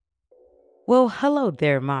Well, hello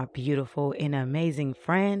there, my beautiful and amazing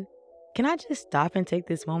friend. Can I just stop and take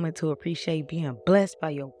this moment to appreciate being blessed by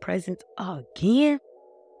your presence again?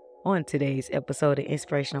 On today's episode of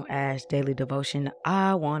Inspirational Ash Daily Devotion,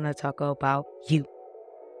 I want to talk about you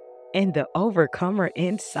and the overcomer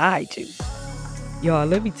inside you. Y'all,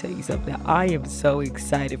 let me tell you something. I am so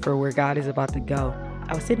excited for where God is about to go.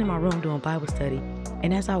 I was sitting in my room doing Bible study,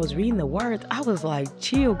 and as I was reading the words, I was like,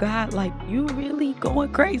 chill, God, like you really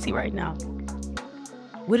going crazy right now.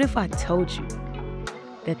 What if I told you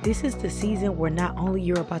that this is the season where not only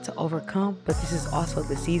you're about to overcome, but this is also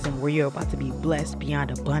the season where you're about to be blessed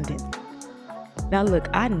beyond abundance? Now look,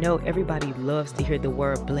 I know everybody loves to hear the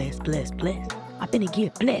word blessed, blessed, blessed. I'm finna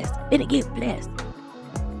get blessed.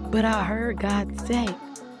 But I heard God say,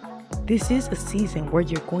 this is a season where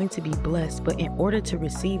you're going to be blessed, but in order to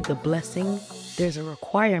receive the blessing, there's a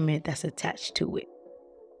requirement that's attached to it.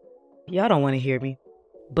 Y'all don't want to hear me.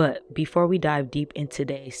 But before we dive deep into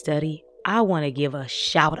today's study, I want to give a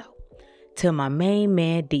shout out to my main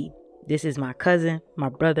man, D. This is my cousin, my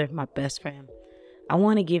brother, my best friend. I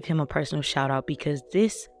want to give him a personal shout out because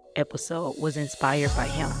this episode was inspired by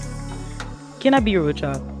him. Can I be real with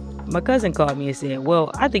y'all? My cousin called me and said, well,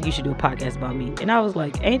 I think you should do a podcast about me. And I was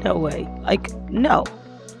like, ain't no way. Like, no.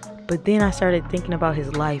 But then I started thinking about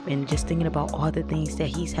his life and just thinking about all the things that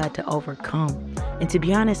he's had to overcome. And to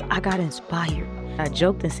be honest, I got inspired. I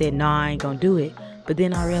joked and said, no, I ain't gonna do it. But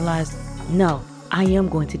then I realized, no, I am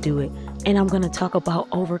going to do it. And I'm going to talk about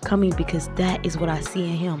overcoming because that is what I see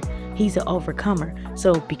in him. He's an overcomer.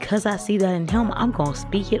 So because I see that in him, I'm going to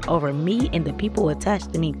speak it over me and the people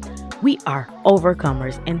attached to me. We are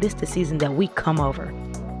overcomers, and this is the season that we come over.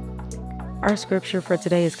 Our scripture for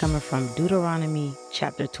today is coming from Deuteronomy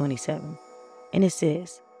chapter 27. And it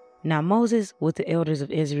says, now Moses with the elders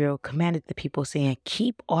of Israel commanded the people, saying,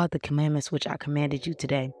 keep all the commandments which I commanded you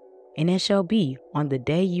today. And it shall be on the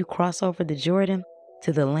day you cross over the Jordan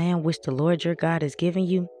to the land which the Lord your God has given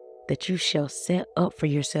you, that you shall set up for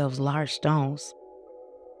yourselves large stones.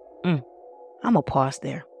 I'm going to pause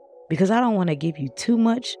there because I don't want to give you too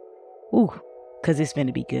much. Because it's going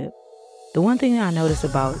to be good. The one thing I notice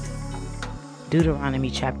about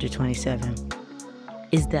Deuteronomy chapter 27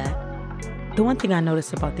 is that the one thing I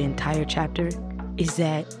noticed about the entire chapter is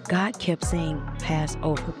that God kept saying,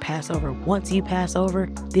 Passover. Once you pass over,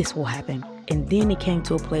 this will happen. And then it came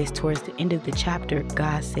to a place towards the end of the chapter,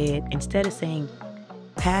 God said, instead of saying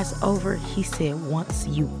Passover, he said, once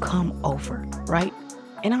you come over, right?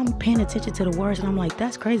 And I'm paying attention to the words and I'm like,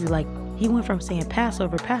 that's crazy. Like he went from saying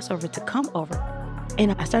Passover to come over.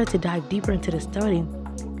 And I started to dive deeper into the study.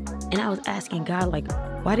 And I was asking God, like,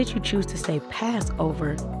 why did you choose to say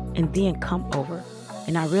Passover and then come over?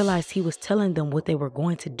 And I realized he was telling them what they were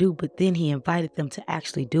going to do, but then he invited them to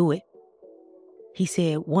actually do it. He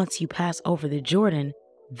said, once you pass over the Jordan,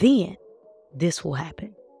 then this will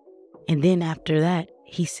happen. And then after that,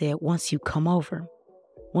 he said, once you come over,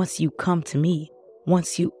 once you come to me,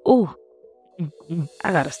 once you,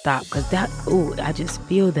 I gotta stop because I just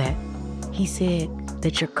feel that. He said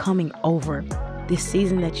that you're coming over this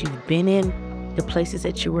season that you've been in, the places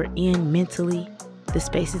that you were in mentally, the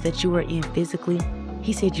spaces that you were in physically.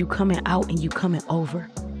 He said you coming out and you coming over.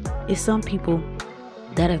 It's some people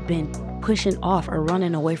that have been pushing off or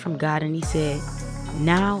running away from God, and he said,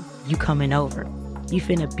 now you coming over. You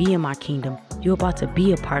finna be in my kingdom. You're about to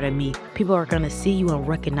be a part of me. People are gonna see you and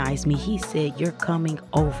recognize me. He said you're coming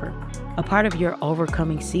over. A part of your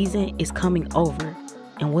overcoming season is coming over.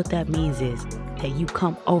 And what that means is that you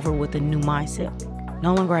come over with a new mindset.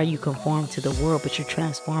 No longer are you conformed to the world, but you're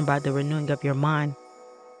transformed by the renewing of your mind.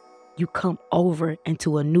 You come over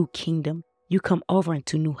into a new kingdom. You come over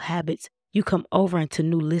into new habits. You come over into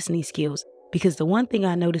new listening skills. Because the one thing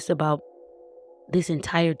I noticed about this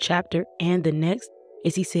entire chapter and the next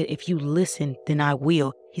is he said, if you listen, then I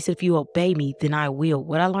will. He said, if you obey me, then I will.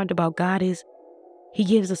 What I learned about God is he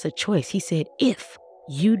gives us a choice. He said, if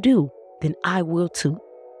you do, then I will too.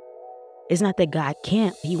 It's not that God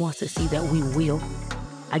can't. He wants to see that we will.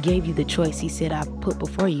 I gave you the choice. He said, I put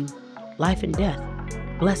before you life and death,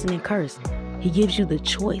 blessing and curse. He gives you the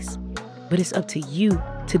choice, but it's up to you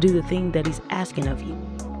to do the thing that he's asking of you.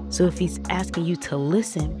 So if he's asking you to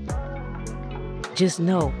listen, just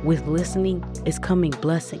know with listening is coming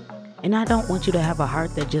blessing. And I don't want you to have a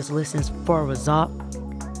heart that just listens for a result.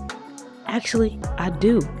 Actually, I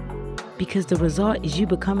do. Because the result is you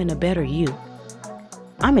becoming a better you.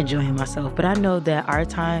 I'm enjoying myself, but I know that our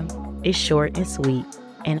time is short and sweet.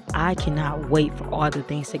 And I cannot wait for all the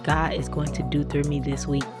things that God is going to do through me this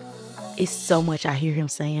week. It's so much I hear him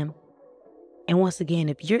saying. And once again,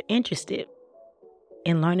 if you're interested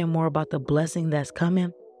in learning more about the blessing that's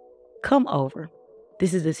coming, come over.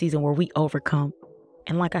 This is the season where we overcome.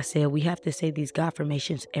 And like I said, we have to say these God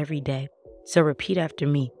affirmations every day. So repeat after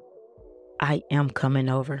me. I am coming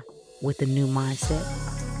over with a new mindset.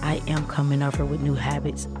 I am coming over with new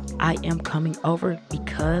habits. I am coming over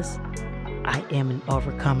because I am an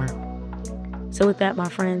overcomer. So with that, my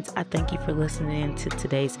friends, I thank you for listening to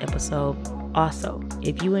today's episode. Also,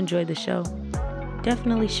 if you enjoyed the show,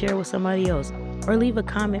 definitely share with somebody else or leave a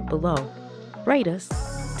comment below. Rate us.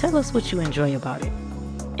 Tell us what you enjoy about it.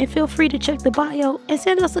 And feel free to check the bio and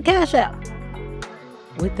send us a cash app.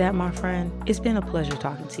 With that, my friend, it's been a pleasure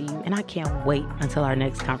talking to you, and I can't wait until our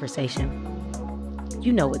next conversation.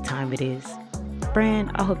 You know what time it is. Friend,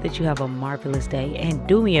 I hope that you have a marvelous day, and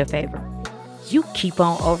do me a favor. You keep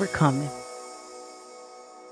on overcoming.